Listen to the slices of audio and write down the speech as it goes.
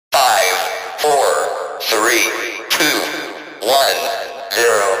4, 3, 2, 1, 0.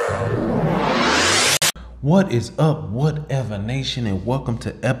 What is up, Whatever Nation, and welcome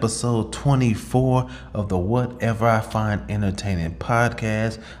to episode 24 of the Whatever I Find Entertaining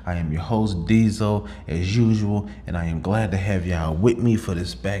podcast. I am your host, Diesel, as usual, and I am glad to have y'all with me for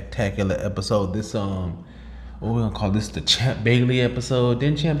this spectacular episode. This, what we're gonna call this, the Champ Bailey episode.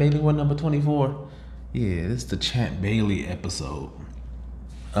 Didn't Champ Bailey win number 24? Yeah, this is the Champ Bailey episode.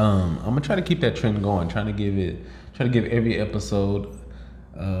 I'm gonna try to keep that trend going, try to give every episode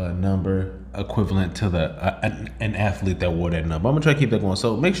number equivalent to an athlete that wore that number. I'm gonna try to keep that going.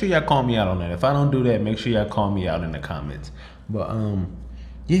 So make sure y'all call me out on that. If I don't do that, make sure y'all call me out in the comments. But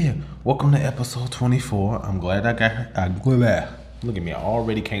yeah, welcome to episode 24. I'm glad look at me, I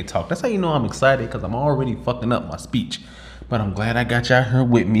already can't talk. That's how you know I'm excited, because I'm already fucking up my speech. But I'm glad I got y'all here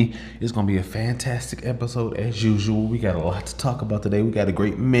with me. It's gonna be a fantastic episode as usual. We got a lot to talk about today. We got a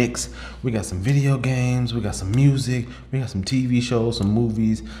great mix. We got some video games. We got some music. We got some TV shows, some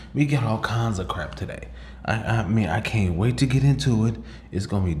movies. We got all kinds of crap today. I mean, I can't wait to get into it. It's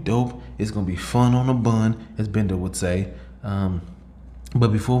gonna be dope. It's gonna be fun on a bun, as Bender would say.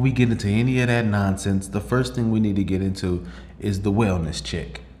 But before we get into any of that nonsense, the first thing we need to get into is the wellness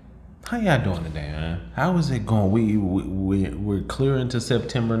check. How y'all doing today, man? How is it going? We're clear into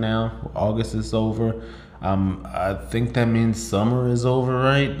September now. August is over. I think that means summer is over,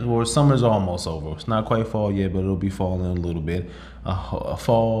 right? Or summer's almost over. It's not quite fall yet, but it'll be fall in a little bit.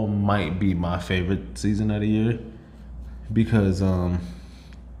 Fall might be my favorite season of the year because not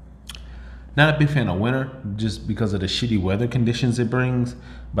a big fan of winter just because of the shitty weather conditions it brings.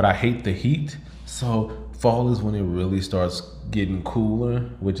 But I hate the heat, so fall is when it really starts getting cooler,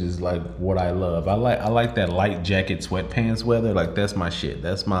 which is like what I love. I like that light jacket, sweatpants weather. Like that's my shit.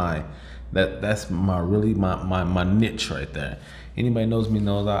 That's my really my niche right there. Anybody knows me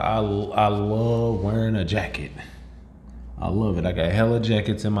knows I love wearing a jacket. I love it. I got hella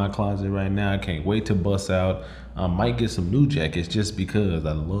jackets in my closet right now. I can't wait to bust out. I might get some new jackets just because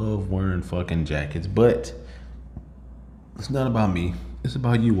I love wearing fucking jackets. But it's not about me. It's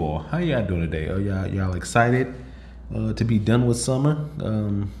about you all. How y'all doing today? Are y'all excited to be done with summer?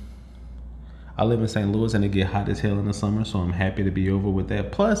 I live in St. Louis and it get hot as hell in the summer, so I'm happy to be over with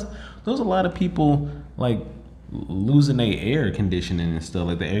that. Plus, there's a lot of people like losing their air conditioning and stuff.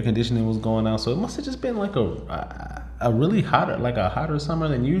 Like the air conditioning was going out, so it must have just been like a really hotter summer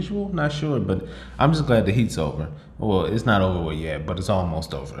than usual. Not sure, but I'm just glad the heat's over. Well, it's not over yet, but it's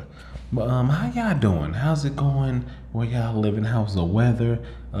almost over. But how y'all doing? How's it going? Where y'all living? How's the weather?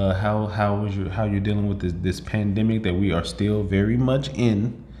 How you dealing with this pandemic that we are still very much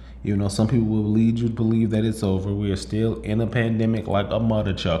in? You know, some people will lead you to believe that it's over. We are still in a pandemic like a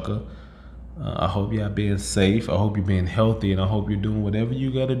mother chucker. I hope y'all being safe. I hope you're being healthy, and I hope you're doing whatever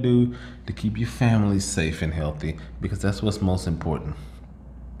you got to do to keep your family safe and healthy, because that's what's most important.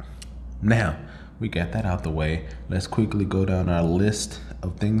 Now, we got that out the way. Let's quickly go down our list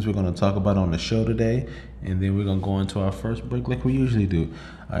of things we're going to talk about on the show today, and then we're going to go into our first break like we usually do.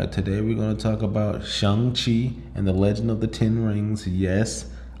 All right, today we're going to talk about Shang and the Legend of the Ten Rings. Yes,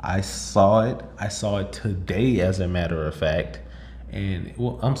 I saw it. I saw it today, as a matter of fact. And,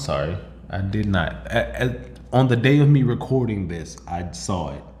 well, I'm sorry. I did not. On the day of me recording this, I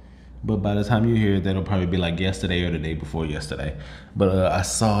saw it. But by the time you hear it, that'll probably be like yesterday or the day before yesterday. But I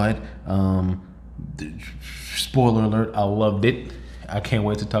saw it. Spoiler alert, I loved it. I can't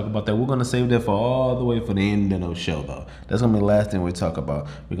wait to talk about that. We're going to save that for all the way for the end of the show, though. That's going to be the last thing we talk about.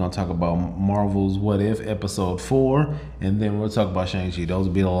 We're going to talk about Marvel's What If, episode 4, and then we'll talk about Shang-Chi. Those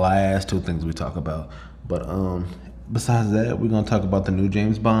will be the last two things we talk about. But besides that, we're going to talk about the new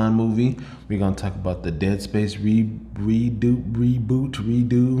James Bond movie. We're going to talk about the Dead Space upgrade,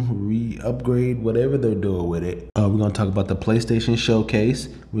 whatever they're doing with it. We're going to talk about the PlayStation Showcase.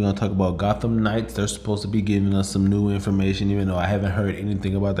 We're going to talk about Gotham Knights. They're supposed to be giving us some new information, even though I haven't heard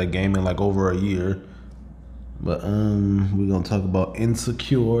anything about that game in like over a year. But we're gonna talk about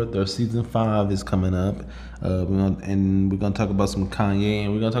Insecure. Their season 5 is coming up. We're gonna talk about some Kanye,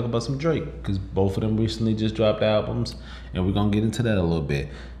 and we're gonna talk about some Drake, because both of them recently just dropped albums, and we're gonna get into that a little bit.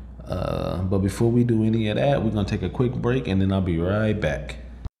 But before we do any of that, we're gonna take a quick break, and then I'll be right back.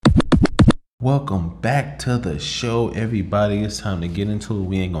 Welcome back to the show, everybody. It's time to get into it.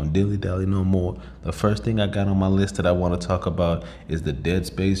 We ain't gonna dilly-dally no more. The first thing I got on my list that I want to talk about is the Dead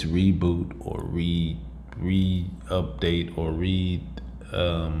Space reboot or re-update or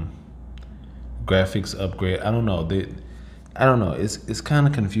graphics upgrade. I don't know. It's kind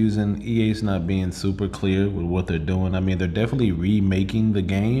of confusing. EA's not being super clear with what they're doing. I mean, they're definitely remaking the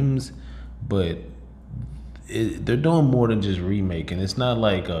games, but they're doing more than just remaking. It's not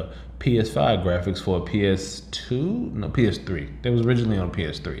like a PS5 graphics for a PS2, no PS3. They was originally on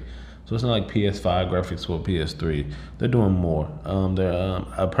PS3, so it's not like PS5 graphics for a PS3. They're doing more. They're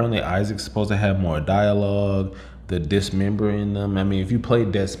apparently Isaac's supposed to have more dialogue. The dismembering them. I mean, if you play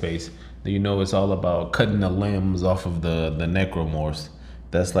Dead Space, then you know it's all about cutting the limbs off of the necromorphs.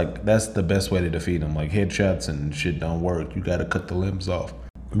 That's the best way to defeat them. Like headshots and shit don't work. You gotta cut the limbs off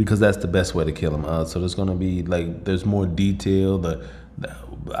because that's the best way to kill them. So there's gonna be there's more detail.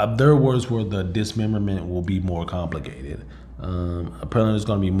 Their words were the dismemberment will be more complicated. Apparently there's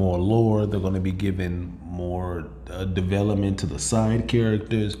gonna be more lore. They're gonna be giving more development to the side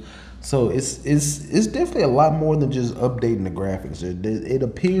characters. So it's definitely a lot more than just updating the graphics. It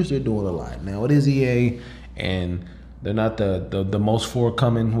appears they're doing a lot. Now it is EA, and they're not the most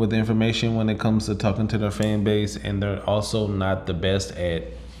forthcoming with information when it comes to talking to their fan base, and they're also not the best at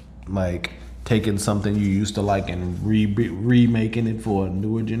like taking something you used to like and remaking it for a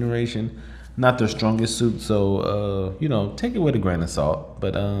newer generation. Not their strongest suit, so take it with a grain of salt.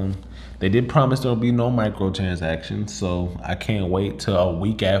 But they did promise there'll be no microtransactions, so I can't wait till a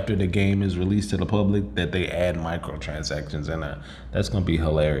week after the game is released to the public that they add microtransactions, and that's gonna be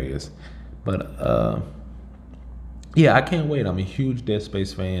hilarious. But yeah, I can't wait. I'm a huge Dead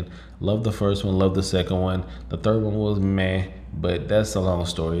Space fan. Love the first one, love the second one. The third one was meh, but that's a long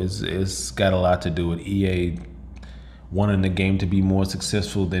story. It's got a lot to do with EA wanting the game to be more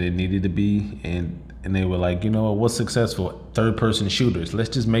successful than it needed to be, and they were like, what's successful? Third-person shooters. Let's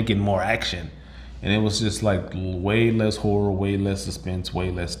just make it more action. And it was just like way less horror, way less suspense, way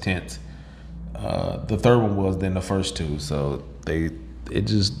less tense. The third one was than the first two, so the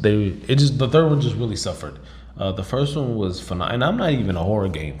third one just really suffered. The first one was phenomenal, and I'm not even a horror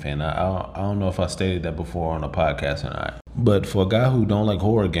game fan. I don't know if I stated that before on a podcast or not. But for a guy who don't like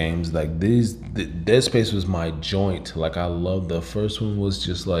horror games, like Dead Space was my joint. Like I love the first one. Was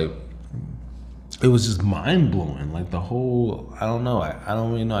just like, it was just mind blowing. Like the whole, I don't know. I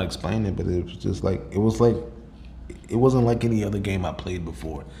don't really know how to explain it, but it was just like it wasn't like any other game I played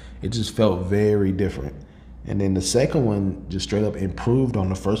before. It just felt very different. And then the second one just straight up improved on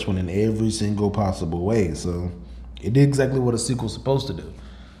the first one in every single possible way. So it did exactly what a sequel's supposed to do.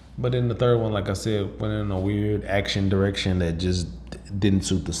 But then the third one, like I said, went in a weird action direction that just didn't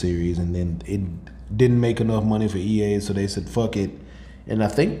suit the series. And then it didn't make enough money for EA, so they said, fuck it. And I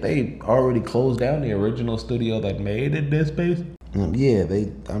think they already closed down the original studio that made it, Dead Space. Yeah,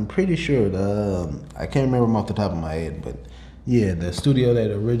 I'm pretty sure. I can't remember them off the top of my head, but yeah, the studio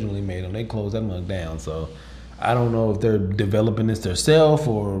that originally made them, they closed that mug down. So I don't know if they're developing this themselves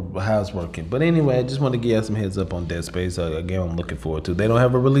or how it's working. But anyway, I just want to give you some heads up on Dead Space. A game I'm looking forward to. They don't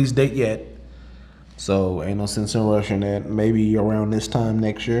have a release date yet, so ain't no sense in rushing that. Maybe around this time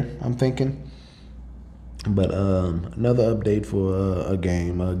next year, I'm thinking. But another update for a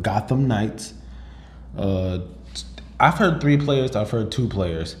game, Gotham Knights. I've heard 3 players. I've heard 2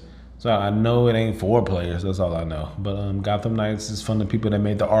 players. So I know it ain't 4 players. That's all I know. But Gotham Knights is from the people that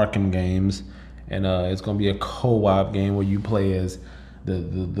made the Arkham games. And it's going to be a co-op game where you play as the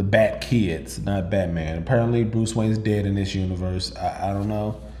Bat Kids, not Batman. Apparently, Bruce Wayne's dead in this universe. I don't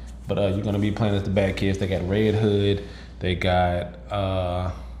know. But you're going to be playing as the Bat Kids. They got Red Hood. They got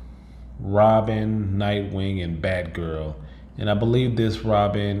Robin, Nightwing, and Batgirl. And I believe this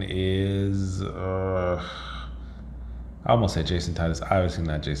Robin is... I almost said Jason Todd. It's obviously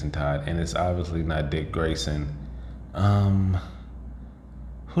not Jason Todd. And it's obviously not Dick Grayson. Who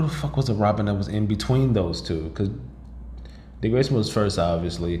the fuck was the Robin that was in between those two? Because Dick Grayson was first,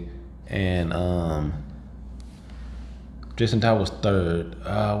 obviously, and Jason Todd was third.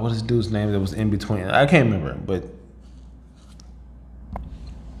 What is dude's name that was in between? I can't remember, but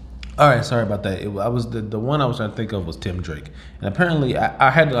all right, sorry about that. I was the one I was trying to think of was Tim Drake, and apparently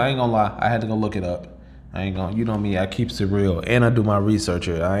I ain't gonna lie, I had to go look it up. You know me, I keeps it real, and I do my research.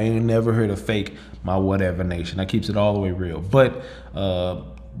 I ain't never heard of fake my whatever nation. I keeps it all the way real, but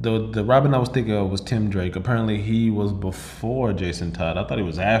the Robin I was thinking of was Tim Drake. Apparently he was before Jason Todd. I thought he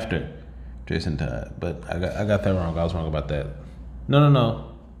was after Jason Todd, but I got that wrong. I was wrong about that.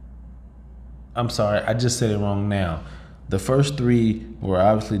 No. I'm sorry. I just said it wrong now. The first 3 were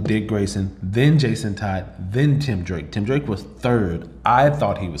obviously Dick Grayson, then Jason Todd, then Tim Drake. Tim Drake was third. I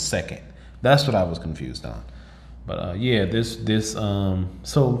thought he was second. That's what I was confused on. But yeah,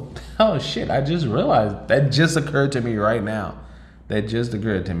 so oh shit, I just realized that just occurred to me right now. That just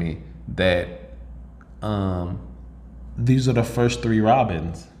occurred to me that these are the first 3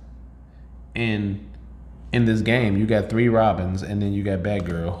 Robins in this game. You got 3 Robins, and then you got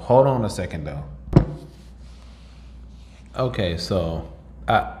Batgirl. Hold on a second though. Okay, so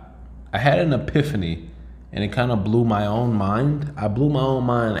I had an epiphany and it kind of blew my own mind. I blew my own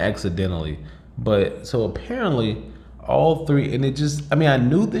mind accidentally. But so apparently, all three, and it just, I mean, I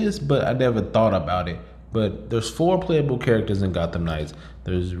knew this, but I never thought about it. But there's 4 playable characters in Gotham Knights.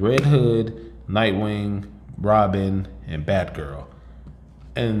 There's Red Hood, Nightwing, Robin, and Batgirl.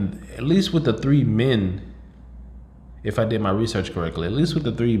 And at least with the 3 men, if I did my research correctly, at least with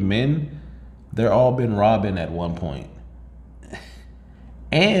the 3 men, they're all been Robin at one point.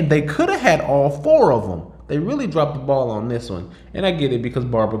 And they could have had all 4 of them. They really dropped the ball on this one. And I get it because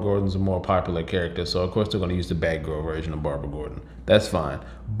Barbara Gordon's a more popular character. So, of course, they're going to use the Batgirl version of Barbara Gordon. That's fine.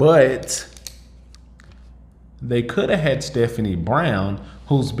 But they could have had Stephanie Brown,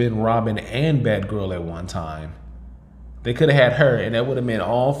 who's been Robin and Batgirl at one time. They could have had her, and that would have meant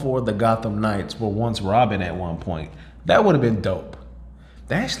all 4 of the Gotham Knights were once Robin at one point. That would have been dope.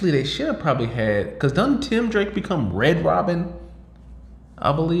 Actually, they should have probably had, because doesn't Tim Drake become Red Robin?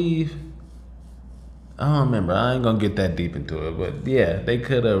 I believe. I don't remember. I ain't gonna get that deep into it, but yeah, they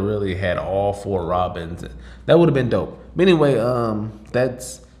could have really had all 4 Robins. That would have been dope. But anyway,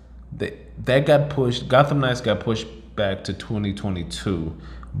 that got pushed. Gotham Knights got pushed back to 2022,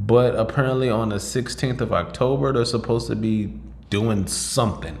 but apparently on the 16th of October, they're supposed to be doing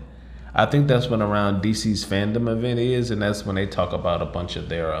something. I think that's when around DC's fandom event is, and that's when they talk about a bunch of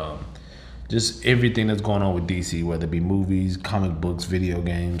their just everything that's going on with DC, whether it be movies, comic books, video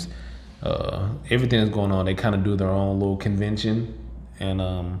games, everything that's going on. They kind of do their own little convention,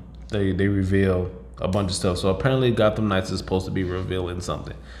 and they reveal a bunch of stuff. So apparently Gotham Knights is supposed to be revealing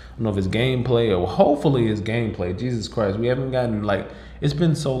something. I don't know if it's gameplay or hopefully it's gameplay. Jesus Christ, we haven't gotten, like, it's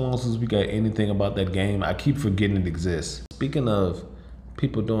been so long since we got anything about that game. I keep forgetting it exists. Speaking of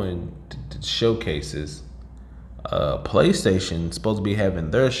people doing showcases, PlayStation supposed to be having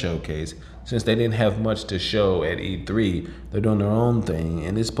their showcase. Since they didn't have much to show at E3, they're doing their own thing,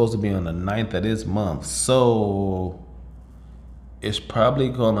 and it's supposed to be on the 9th of this month. So it's probably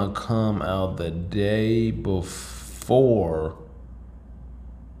gonna come out the day before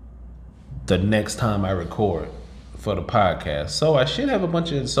the next time I record for the podcast. So I should have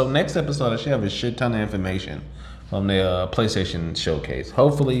next episode I should have a shit ton of information from the PlayStation showcase.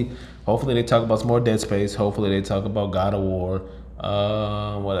 Hopefully they talk about some more Dead Space. Hopefully they talk about God of War.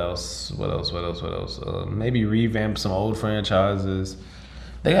 What else? Maybe revamp some old franchises.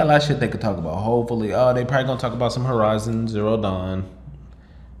 They got a lot of shit they could talk about. Hopefully, they probably gonna talk about some Horizon Zero Dawn,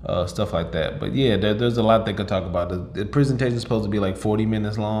 stuff like that. But yeah, there's a lot they could talk about. The presentation is supposed to be like 40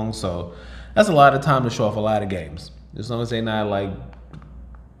 minutes long, so that's a lot of time to show off a lot of games. As long as they're not like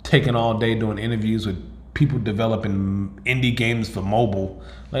taking all day doing interviews with people developing indie games for mobile.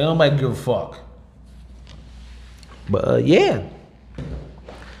 Like, nobody give a fuck. But yeah,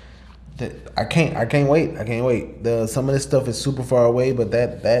 I can't wait. Some of this stuff is super far away, but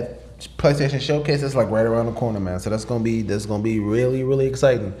that PlayStation showcase is like right around the corner, man. So that's gonna be really, really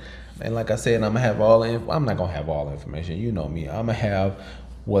exciting. And like I said, I'm not gonna have all the information. You know me. I'm gonna have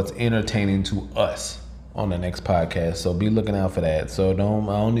what's entertaining to us on the next podcast. So be looking out for that. So I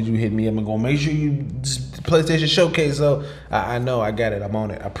don't need you hit me up and go, make sure you PlayStation showcase. So I know I got it. I'm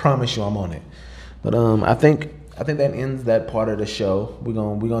on it. I promise you I'm on it. But I think that ends that part of the show. We're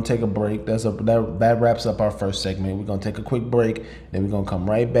gonna take a break. That wraps up our first segment. We're gonna take a quick break, then we're gonna come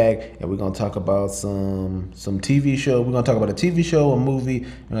right back and we're gonna talk about some TV show. We're gonna talk about a TV show, a movie.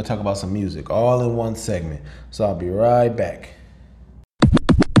 We're gonna talk about some music, all in one segment. So I'll be right back.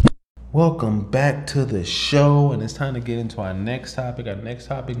 Welcome back to the show, and it's time to get into our next topic. Our next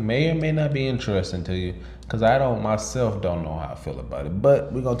topic may or may not be interesting to you, because I myself don't know how I feel about it.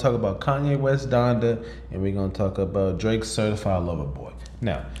 But we're going to talk about Kanye West, Donda, and we're going to talk about Drake's Certified Lover Boy.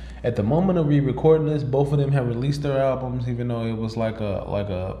 Now, at the moment of re-recording this, both of them have released their albums, even though it was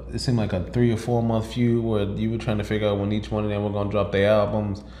it seemed like a 3 or 4 month feud where you were trying to figure out when each one of them were going to drop their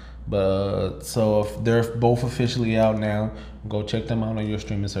albums. But so if they're both officially out now, go check them out on your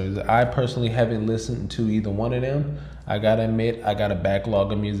streaming service. I personally haven't listened to either one of them. I gotta admit, I got a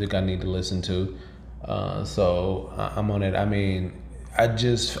backlog of music I need to listen to. So I'm on it. I mean, I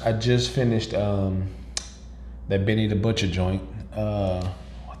just finished that Benny the Butcher joint.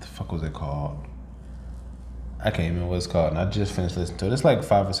 What the fuck was it called? I can't remember what it's called. And I just finished listening to it. It's like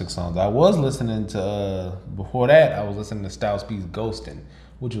 5 or 6 songs. I was listening to before that. I was listening to Styles P's "Ghostin',"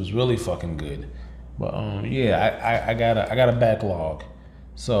 which was really fucking good. But yeah, I got a backlog.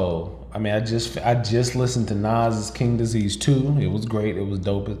 So I mean, I just listened to Nas's King Disease 2. It was great. It was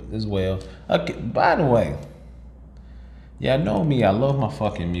dope as well. Okay, by the way, yeah, know me. I love my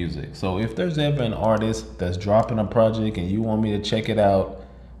fucking music. So if there's ever an artist that's dropping a project and you want me to check it out,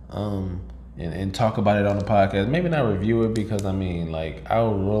 and talk about it on the podcast. Maybe not review it because I mean, like, I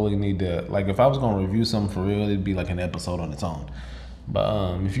would really need to, like, if I was gonna review something for real, it'd be like an episode on its own.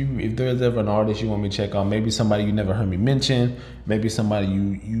 But if there's ever an artist you want me to check out, maybe somebody you never heard me mention, maybe somebody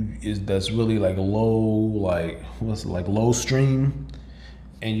you is that's really like low stream,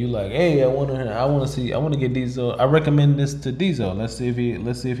 and you like, hey, I want to get Diesel. I recommend this to Diesel. Let's see if he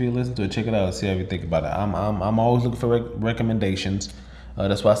listens to it. Check it out. See how you think about it. I'm always looking for recommendations.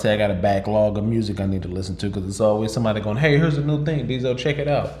 That's why I say I got a backlog of music I need to listen to, because it's always somebody going, hey, here's a new thing, Diesel, check it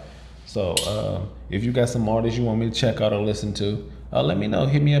out. So if you got some artists you want me to check out or listen to, let me know.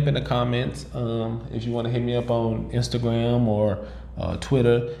 Hit me up in the comments. If you want to hit me up on Instagram or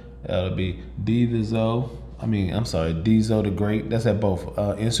Twitter, it'll be Diesel the Great. That's at both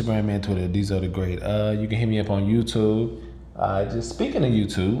Instagram and Twitter, Diesel the Great. You can hit me up on YouTube. Just speaking of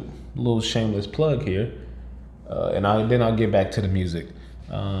YouTube, a little shameless plug here, and then I'll get back to the music.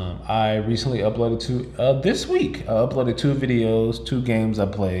 I recently uploaded this week. I uploaded 2 videos, 2 games I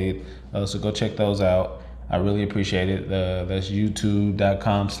played. So go check those out. I really appreciate it. That's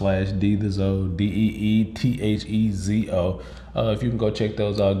youtube.com/Deethezo, DEETHEZO. If you can go check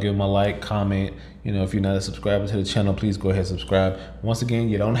those out, give them a like, comment. If you're not a subscriber to the channel, please go ahead and subscribe. Once again,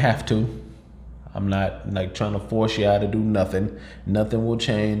 you don't have to. I'm not like trying to force you out to do nothing. Nothing will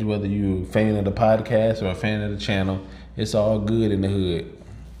change whether you're a fan of the podcast or a fan of the channel. It's all good in the hood.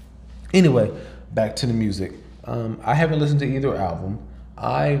 Anyway, back to the music. I haven't listened to either album.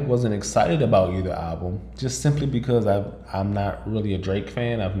 I wasn't excited about either album just simply because I'm not really a Drake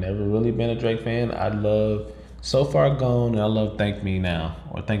fan. I've never really been a Drake fan. I love So Far Gone and I love Thank Me Now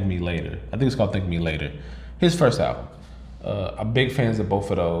or Thank Me Later. I think it's called Thank Me Later. His first album. I'm big fans of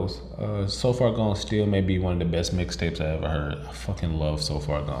both of those. So Far Gone still may be one of the best mixtapes I ever heard. I fucking love So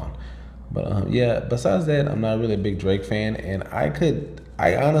Far Gone. But besides that, I'm not really a big Drake fan, and I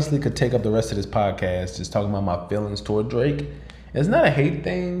honestly could take up the rest of this podcast just talking about my feelings toward Drake. It's not a hate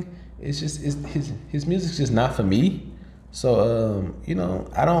thing. It's just his music's just not for me. So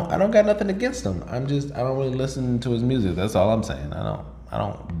I don't got nothing against him. I don't really listen to his music. That's all I'm saying. I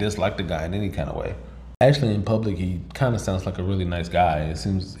don't dislike the guy in any kind of way. Actually, in public, he kind of sounds like a really nice guy.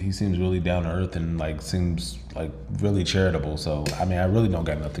 He seems really down to earth and like seems like really charitable. So I mean, I really don't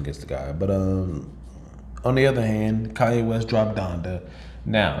got nothing against the guy. But on the other hand, Kanye West dropped Donda.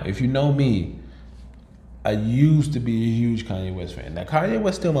 Now, if you know me, I used to be a huge Kanye West fan. Now, Kanye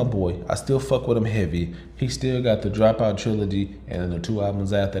West still my boy. I still fuck with him heavy. He still got the Dropout trilogy and then the 2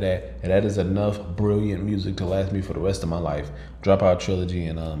 albums after that. And that is enough brilliant music to last me for the rest of my life. Dropout trilogy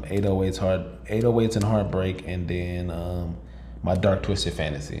and 808s and Heartbreak, and then My Dark Twisted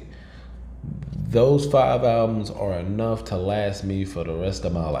Fantasy. Those 5 albums are enough to last me for the rest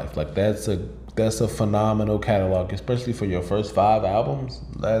of my life. Like that's a phenomenal catalog, especially for your first 5 albums.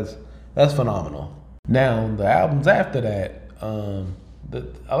 That's phenomenal. Now the albums after that, a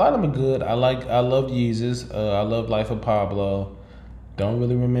lot of them are good. I love Yeezus. I love Life of Pablo. Don't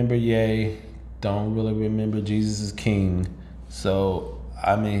really remember Ye. Don't really remember Jesus is King. So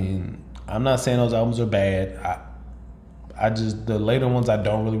I mean, I'm not saying those albums are bad. I just the later ones I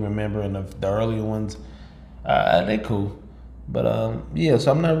don't really remember, and the earlier ones, they cool. But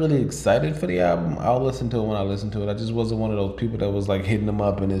so I'm not really excited for the album. I'll listen to it when I listen to it. I just wasn't one of those people that was like hitting them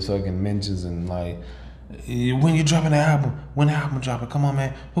up in his fucking mentions and like, when you dropping the album, when the album dropping, come on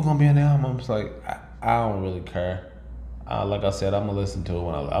man, who gonna be on the album? I'm just like, I don't really care. Like I said, I'm gonna listen to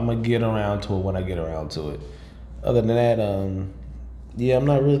it I'm gonna get around to it when I get around to it. Other than that, I'm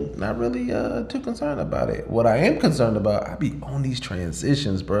not really too concerned about it. What I am concerned about, I be on these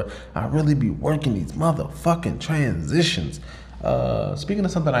transitions, bro. I really be working these motherfucking transitions. Speaking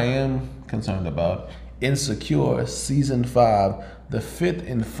of something I am concerned about, Insecure Season 5, the 5th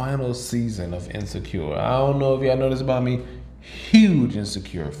and final season of Insecure. I don't know if y'all know this about me. Huge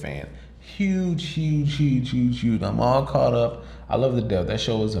Insecure fan. Huge. I'm all caught up. I love the death. That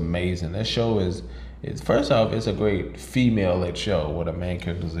show is amazing. That show is first off, it's a great female-led show where the main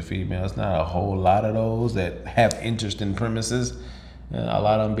character is a female. It's not a whole lot of those that have interesting premises. A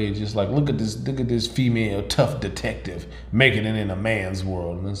lot of them be just like, look at this female tough detective making it in a man's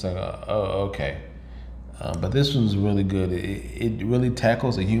world, and it's like, oh, okay. But this one's really good. It really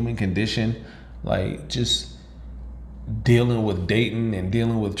tackles a human condition, like just dealing with dating and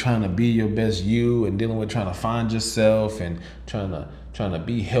dealing with trying to be your best you and dealing with trying to find yourself and trying to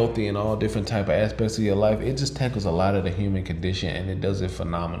be healthy in all different type of aspects of your life. It just tackles a lot of the human condition, and it does it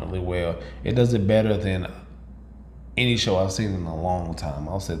phenomenally well. It does it better than any show I've seen in a long time.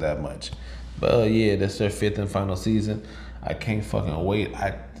 I'll say that much. But that's their 5th and final season. I can't fucking wait.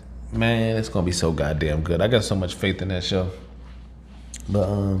 It's gonna be so goddamn good. I got so much faith in that show.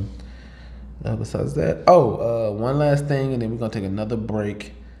 But Besides that, one last thing, and then we're gonna take another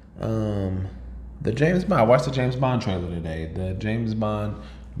break. The James Bond. I watched the James Bond trailer today. The James Bond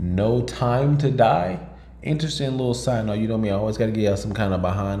No Time to Die. Interesting little side note. You know me. I always got to give y'all some kind of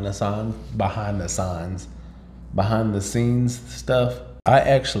behind the scenes stuff. I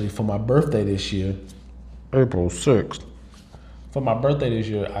actually, for my birthday this year, April 6th. For my birthday this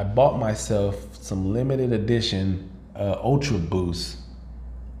year, I bought myself some limited edition Ultra Boosts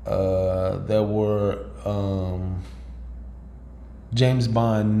that were James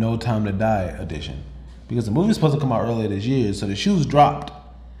Bond No Time to Die edition. Because the movie's supposed to come out earlier this year, so the shoes dropped.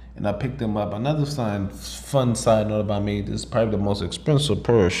 And I picked them up. Another fun side note about me, this is probably the most expensive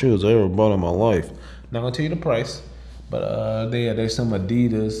pair of shoes I ever bought in my life. Not gonna tell you the price, but there's some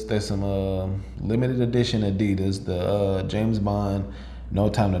Adidas, there's some limited edition Adidas, the James Bond No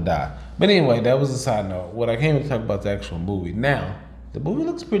Time to Die. But anyway, that was a side note. What I came to talk about the actual movie. Now, the movie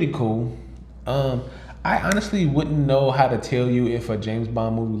looks pretty cool. I honestly wouldn't know how to tell you if a James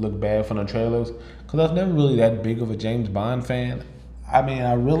Bond movie looked bad from the trailers, because I was never really that big of a James Bond fan. I mean,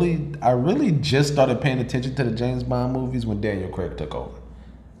 I really just started paying attention to the James Bond movies when Daniel Craig took over.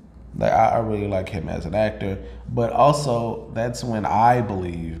 Like, I really like him as an actor, but also that's when I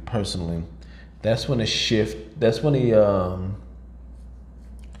believe personally, that's when the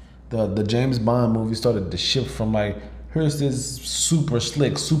James Bond movie started to shift from like, here's this super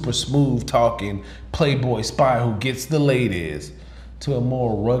slick, super smooth talking playboy spy who gets the ladies, to a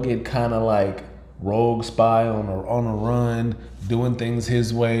more rugged kind of like rogue spy on a run, doing things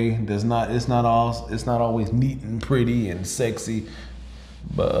his way. It's not always neat and pretty and sexy,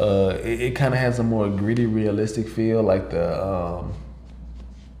 but it kind of has a more gritty, realistic feel, like the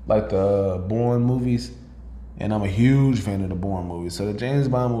Bourne movies. And I'm a huge fan of the Bourne movies, so the James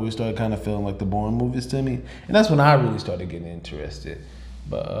Bond movies started kind of feeling like the Bourne movies to me, and that's when I really started getting interested.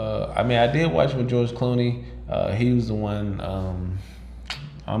 But I mean, I did watch with George Clooney. He was the one. I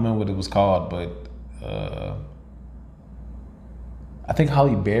don't remember what it was called, but I think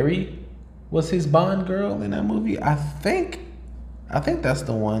Halle Berry was his Bond girl in that movie. I think that's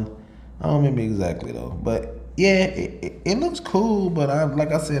the one. I don't remember exactly though, but yeah, it looks cool. But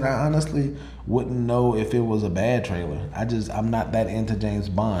like I said, I honestly wouldn't know if it was a bad trailer. I'm not that into James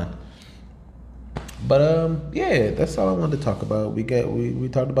Bond. But yeah, that's all I wanted to talk about. We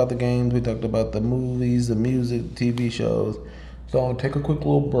talked about the games, we talked about the movies, the music, TV shows. So I'm gonna take a quick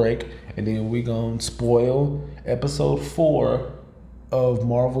little break, and then we gonna spoil episode 4 of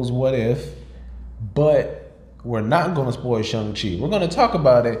Marvel's What If. But we're not gonna spoil Shang-Chi. We're gonna talk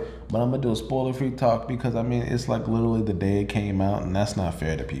about it, but I'm gonna do a spoiler-free talk, because I mean, it's like literally the day it came out, and that's not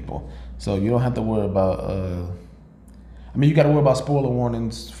fair to people. So you don't have to worry about you got to worry about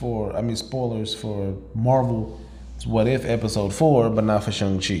spoilers for Marvel's What If episode 4, but not for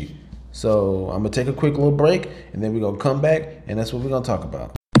Shang-Chi. So I'm going to take a quick little break, and then we're going to come back, and that's what we're going to talk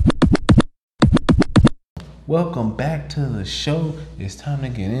about. Welcome back to the show. It's time to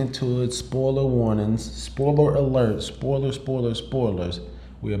get into it. Spoiler warnings, spoiler alert, spoilers.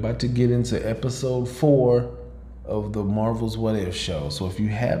 We're about to get into episode 4 of the Marvel's What If show. So if you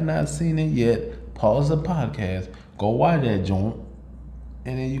have not seen it yet, pause the podcast, go watch that joint,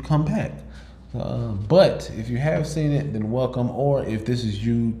 and then you come back. But if you have seen it, then welcome. Or if this is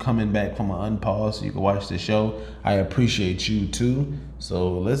you coming back from an unpause so you can watch the show, I appreciate you too.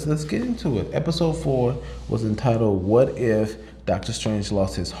 So let's get into it. Episode 4 was entitled "What If Doctor Strange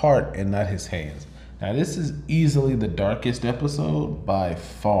Lost His Heart and Not His Hands." Now this is easily the darkest episode by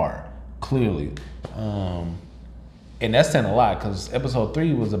far, clearly. And that's saying a lot, because episode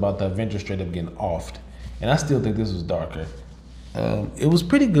 3 was about the Avengers straight up getting offed. And I still think this was darker. It was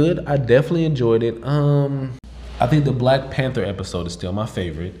pretty good. I definitely enjoyed it. I think the Black Panther episode is still my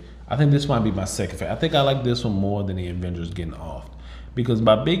favorite. I think this might be my second favorite. I think I like this one more than the Avengers getting offed. Because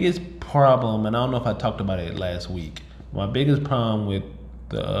my biggest problem, and I don't know if I talked about it last week, my biggest problem with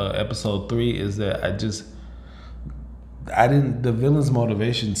the episode 3 is that the villain's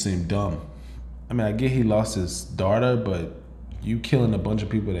motivation seemed dumb. I mean, I get he lost his daughter, but you killing a bunch of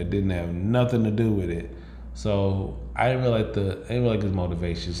people that didn't have nothing to do with it. So I didn't really like his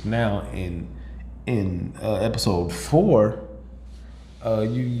motivations. Now in episode 4,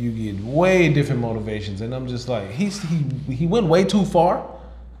 you get way different motivations, and I'm just like, he went way too far,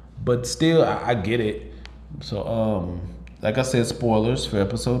 but still I get it. So like I said, spoilers for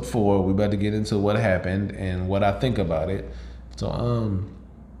episode 4. We're about to get into what happened and what I think about it. So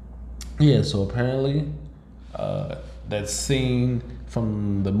yeah, so apparently that scene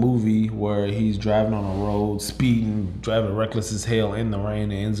from the movie where he's driving on a road, speeding, driving reckless as hell in the rain,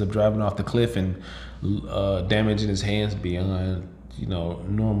 and ends up driving off the cliff and damaging his hands beyond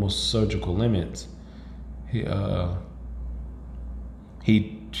normal surgical limits. He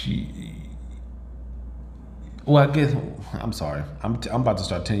he well, I guess I'm sorry. I'm about to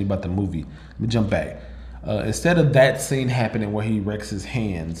start telling you about the movie. Let me jump back. Instead of that scene happening where he wrecks his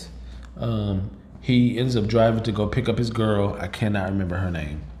hands, he ends up driving to go pick up his girl. I cannot remember her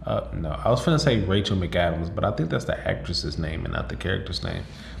name. No, I was finna say Rachel McAdams, but I think that's the actress's name and not the character's name.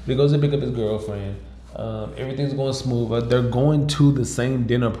 But he goes to pick up his girlfriend. Everything's going smooth. They're going to the same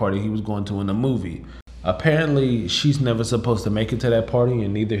dinner party he was going to in the movie. Apparently, she's never supposed to make it to that party,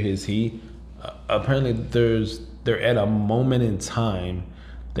 and neither is he. Apparently, they're at a moment in time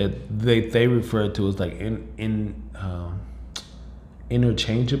that they refer to as like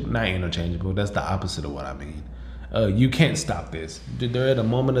interchangeable, not interchangeable. That's the opposite of what I mean. You can't stop this. They're at a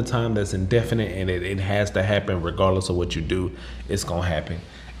moment of time that's indefinite, and it has to happen regardless of what you do. It's gonna happen,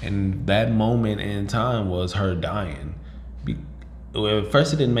 and that moment in time was her dying. At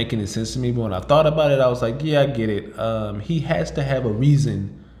first, it didn't make any sense to me, but when I thought about it, I was like, yeah, I get it. He has to have a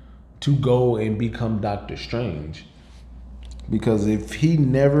reason to go and become Doctor Strange. Because if he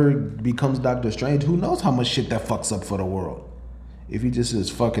never becomes Doctor Strange, who knows how much shit that fucks up for the world. If he just says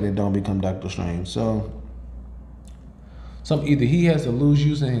fuck it and don't become Doctor Strange. So either he has to lose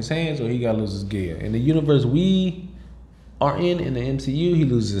use in his hands or he gotta lose his gear. In the universe we are in the MCU, he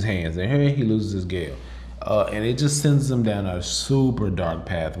loses his hands. And here he loses his gear. And it just sends him down a super dark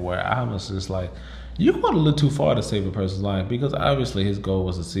path where I was just like, you're going a little too far to save a person's life, because obviously his goal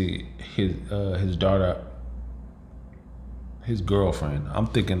was to see his daughter, his girlfriend. I'm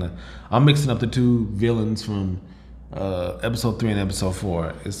mixing up the two villains from episode 3 and episode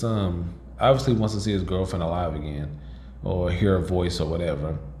 4. It's obviously he wants to see his girlfriend alive again or hear her voice or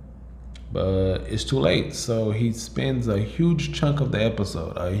whatever. But it's too late. So he spends a huge chunk of the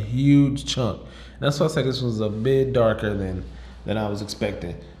episode, a huge chunk. And that's why I said this was a bit darker than I was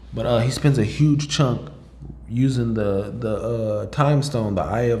expecting. But he spends a huge chunk using the time stone, the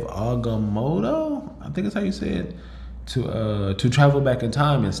Eye of Agamotto, I think that's how you say it, to travel back in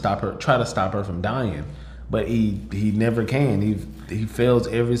time and try to stop her from dying. But he never can. He fails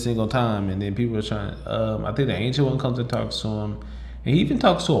every single time. And then people are trying. I think the Ancient One comes and talks to him. And he even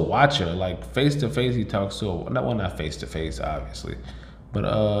talks to a Watcher, like face to face. He talks to not face to face, obviously,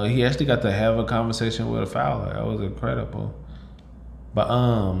 but he actually got to have a conversation with a Fowler. That was incredible. But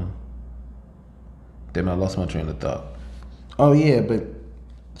damn, I lost my train of thought. Oh yeah, but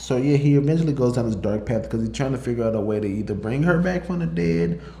so yeah, he eventually goes down this dark path because he's trying to figure out a way to either bring her back from the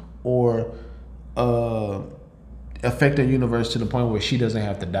dead or affect her universe to the point where she doesn't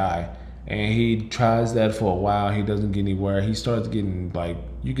have to die. And he tries that for a while. He doesn't get anywhere. He starts getting, like,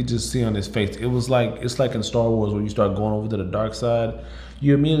 you could just see on his face. It's like in Star Wars when you start going over to the dark side,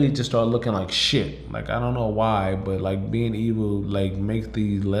 you immediately just start looking like shit. Like, I don't know why, but like being evil like makes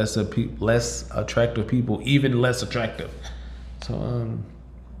these less attractive people even less attractive. So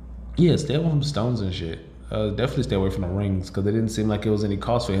yeah, stay away from stones and shit. Definitely stay away from the rings because it didn't seem like it was any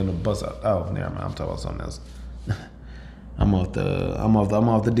cost for him to bust out. Oh, never mind. I'm talking about something else. I'm off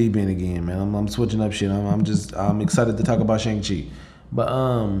the deep end again, man. I'm switching up shit. I'm excited to talk about Shang-Chi. But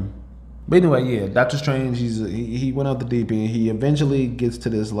anyway, yeah, Doctor Strange, he went out the deep end. He eventually gets to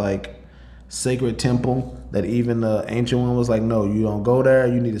this like sacred temple that even the Ancient One was like, no, you don't go there.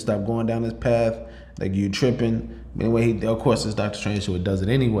 You need to stop going down this path. Like, you tripping. Anyway, of course it's Doctor Strange, so it does it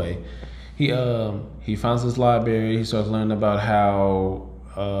anyway. He finds this library. He starts learning about how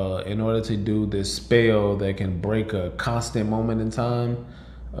in order to do this spell that can break a constant moment in time,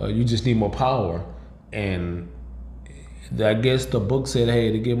 you just need more power. And I guess the book said,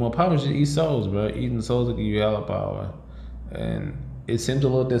 hey, to get more power, just eat souls, bro. Eating souls will give you hella power. And it seems a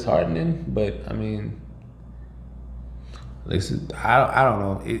little disheartening, but I mean, like, I don't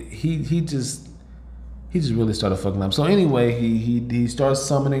know. He just really started fucking up. So anyway, he starts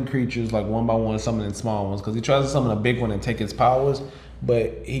summoning creatures like one by one, summoning small ones, because he tries to summon a big one and take its powers,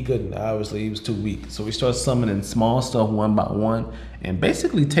 but he couldn't. Obviously, he was too weak. So he starts summoning small stuff one by one and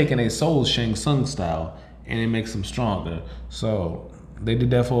basically taking a soul Shang Tsung style, and it makes them stronger. So they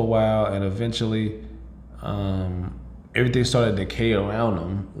did that for a while, and eventually everything started to decay around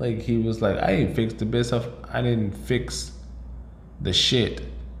him. Like, he was like, I didn't fix the best stuff. I didn't fix the shit.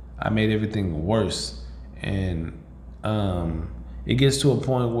 I made everything worse. And it gets to a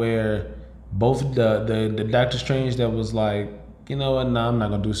point where both the Doctor Strange that was like, you know what, nah, I'm not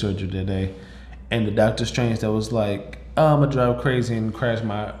gonna do surgery today, and the Doctor Strange that was like, oh, I'm gonna drive crazy and crash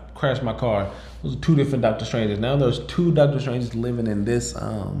my car. Those are two different Doctor Stranges. Now there's two Doctor Stranges living in this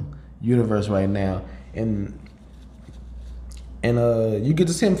universe right now, and And you get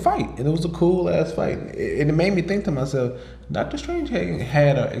to see him fight, and it was a cool ass fight. It made me think to myself, Doctor Strange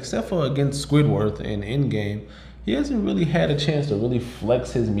had except for against Squidward in Endgame, he hasn't really had a chance to really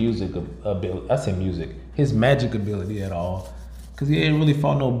flex his music ability. I say music, his magic ability at all, because he ain't really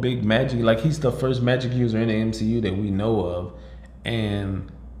fought no big magic. Like he's the first magic user in the MCU that we know of,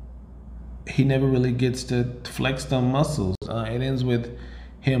 and he never really gets to flex them muscles. It ends with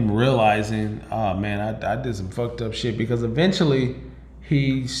him realizing, oh man, I did some fucked up shit, because eventually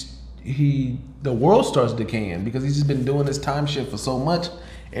the world starts decaying because he's just been doing this time shift for so much.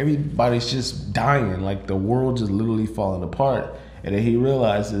 Everybody's just dying, like the world just literally falling apart, and then he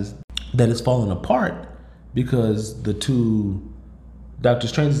realizes that it's falling apart because the two Doctor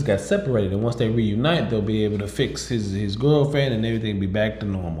Stranges got separated, and once they reunite, they'll be able to fix his girlfriend and everything be back to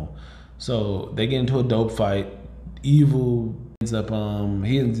normal. So they get into a dope fight. Evil ends up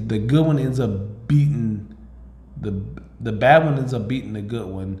the good one ends up beating the bad one ends up beating the good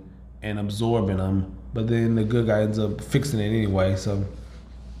one and absorbing them, but then the good guy ends up fixing it anyway. So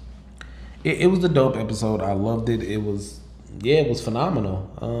it was a dope episode. I loved it. It was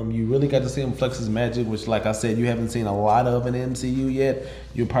phenomenal. You really got to see him flex his magic, which, like I said, you haven't seen a lot of in the MCU yet.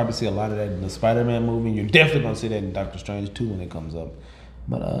 You'll probably see a lot of that in the Spider-Man movie. You're definitely gonna see that in Doctor Strange 2 when it comes up.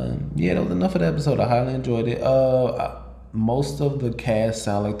 But that was enough of the episode. I highly enjoyed it. Most of the cast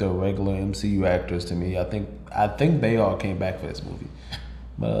sound like they're regular MCU actors to me. I think they all came back for this movie.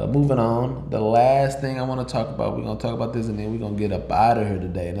 But moving on, the last thing I want to talk about, we're gonna talk about this and then we're gonna get up out of here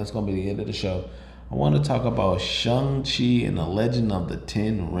today, and that's gonna be the end of the show. I want to talk about Shang-Chi and the Legend of the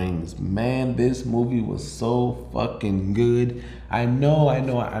Ten Rings. Man, this movie was so fucking good. I know.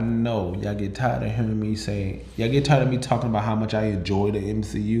 Y'all get tired of hearing me say, y'all get tired of me talking about how much I enjoy the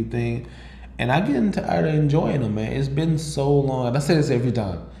MCU thing. And I get tired of enjoying them, man. It's been so long. And I say this every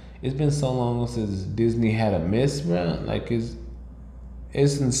time. It's been so long since Disney had a miss, bro. Like, it's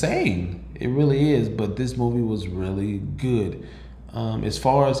insane. It really is. But this movie was really good. As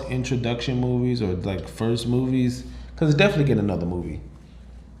far as introduction movies or like first movies, because it's definitely getting another movie.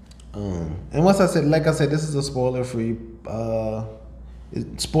 And once I said, this is a spoiler-free. No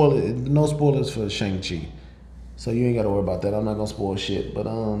spoilers for Shang-Chi, so you ain't got to worry about that. I'm not gonna spoil shit. But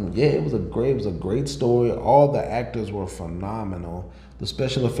it was a great story. All the actors were phenomenal. The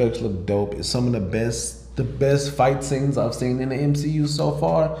special effects look dope. It's some of the best fight scenes I've seen in the MCU so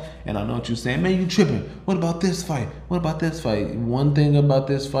far. And I know what you're saying, man, you tripping. What about this fight? One thing about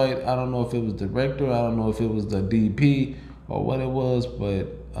this fight, I don't know if it was the director, I don't know if it was the DP or what it was, but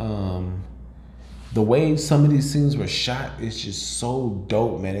the way some of these scenes were shot is just so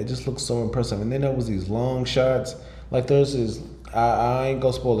dope, man. It just looks so impressive. And then there was these long shots. Like there's this, I ain't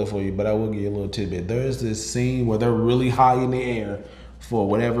gonna spoil it for you, but I will give you a little tidbit. There's this scene where they're really high in the air for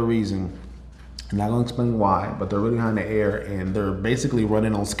whatever reason. I'm not gonna explain why, but they're really high in the air and they're basically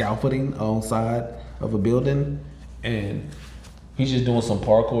running on scaffolding on side of a building, and he's just doing some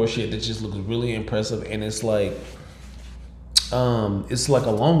parkour shit that just looks really impressive. And it's like a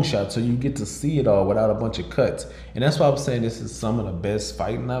long shot, so you get to see it all without a bunch of cuts. And that's why I'm saying this is some of the best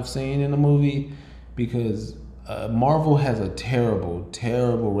fighting I've seen in a movie, because Marvel has a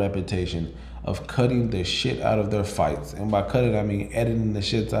terrible reputation of cutting the shit out of their fights. And by cutting, I mean editing the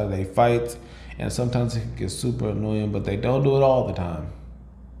shit out of their fights. And sometimes it can get super annoying, but they don't do it all the time.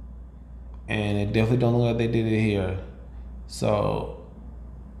 And it definitely don't look like they did it here. So,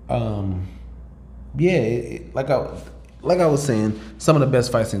 like I was saying, some of the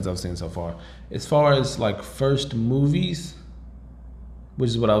best fight scenes I've seen so far. As far as like first movies, which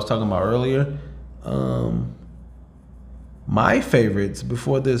is what I was talking about earlier, my favorites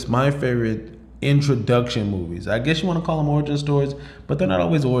before this, my favorite introduction movies, I guess you want to call them origin stories, but they're not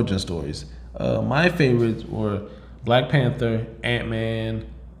always origin stories. My favorites were Black Panther, Ant-Man,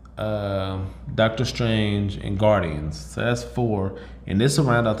 Doctor Strange, and Guardians. So that's 4. And this will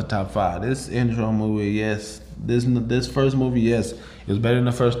round out the top 5. This intro movie, yes. This first movie, yes. It was better than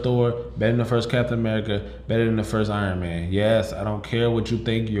the first Thor, better than the first Captain America, better than the first Iron Man. Yes, I don't care what you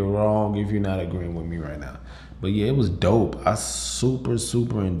think, you're wrong if you're not agreeing with me right now. But yeah, it was dope. I super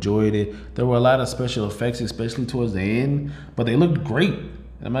enjoyed it. There were a lot of special effects, especially towards the end, but they looked great.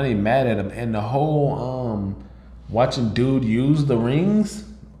 I'm not even mad at them. And the whole watching dude use the rings,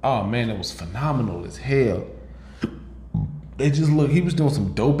 oh man, it was phenomenal as hell. They just look, he was doing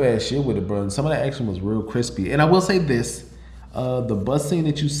some dope ass shit with it, bro. And some of the action was real crispy. And I will say this, the bus scene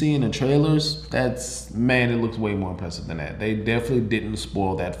that you see in the trailers, it looks way more impressive than that. They definitely didn't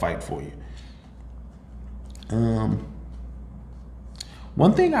spoil that fight for you.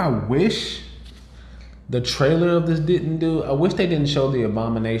 One thing I wish the trailer of this didn't do, I wish they didn't show the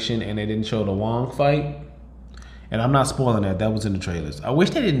Abomination and they didn't show the Wong fight. And I'm not spoiling that. That was in the trailers. I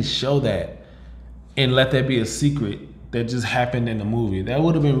wish they didn't show that and let that be a secret that just happened in the movie. That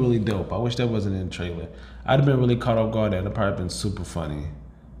would have been really dope. I wish that wasn't in the trailer. I'd have been really caught off guard. That'd probably been super funny.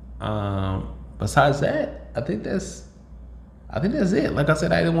 Besides that, I think that's it. Like I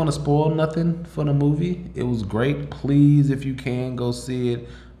said, I didn't want to spoil nothing for the movie. It was great. Please, if you can, go see it.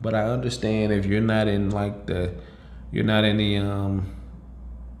 But I understand if you're not in you're not in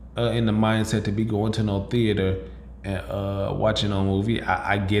the mindset to be going to no theater and watching a movie.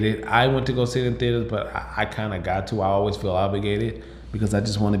 I get it. I went to go see it in theaters, but I kind of got to. I always feel obligated because I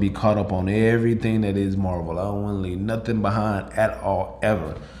just want to be caught up on everything that is Marvel. I don't want to leave nothing behind at all,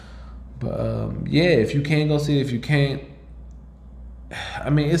 ever. But yeah, if you can go see it, if you can't, I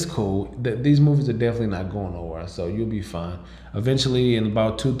mean, it's cool. These movies are definitely not going nowhere, so you'll be fine. Eventually, in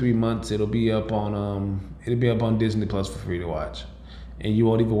about 2-3 months, it'll be up on Disney Plus for free to watch, and you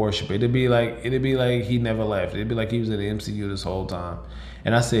won't even worship it. It'll be like he never left. It'll be like he was in the MCU this whole time.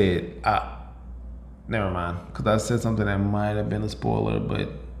 And I said, never mind, because I said something that might have been a spoiler, but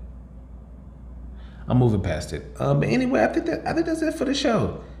I'm moving past it. But anyway, I think that's it for the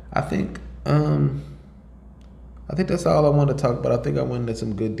show. I think that's all I want to talk about. I think I went into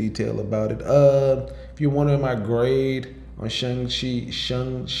some good detail about it. If you're wondering my grade on Shang-Chi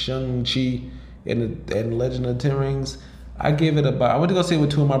and Legend of the Ten Rings, I gave it I went to go see it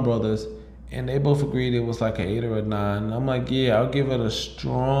with two of my brothers, and they both agreed it was like an 8 or a 9. And I'm like, yeah, I'll give it a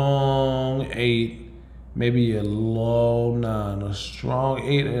strong 8, maybe a low 9. A strong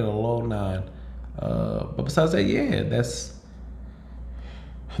 8 and a low 9. But besides that, yeah, that's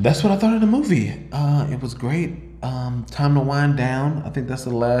what I thought of the movie. It was great. Time to wind down. I think that's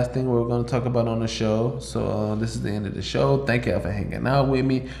the last thing we're going to talk about on the show. So this is the end of the show. Thank y'all for hanging out with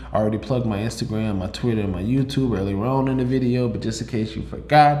me. I already plugged my Instagram, my Twitter, and my YouTube earlier on in the video, but just in case you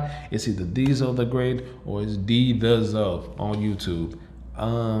forgot, it's either Diesel the Great or it's D the Zo on YouTube.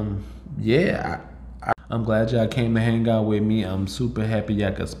 Yeah, I'm glad y'all came to hang out with me. I'm super happy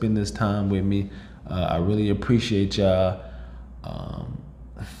y'all could spend this time with me. I really appreciate y'all.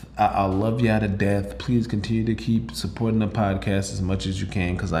 I love y'all to death. Please continue to keep supporting the podcast as much as you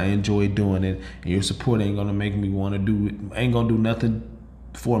can, because I enjoy doing it, and your support ain't gonna make me want to do it. Ain't gonna do nothing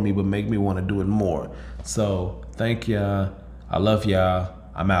for me but make me want to do it more. So thank y'all. I love y'all.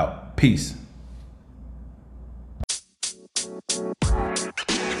 I'm out. Peace.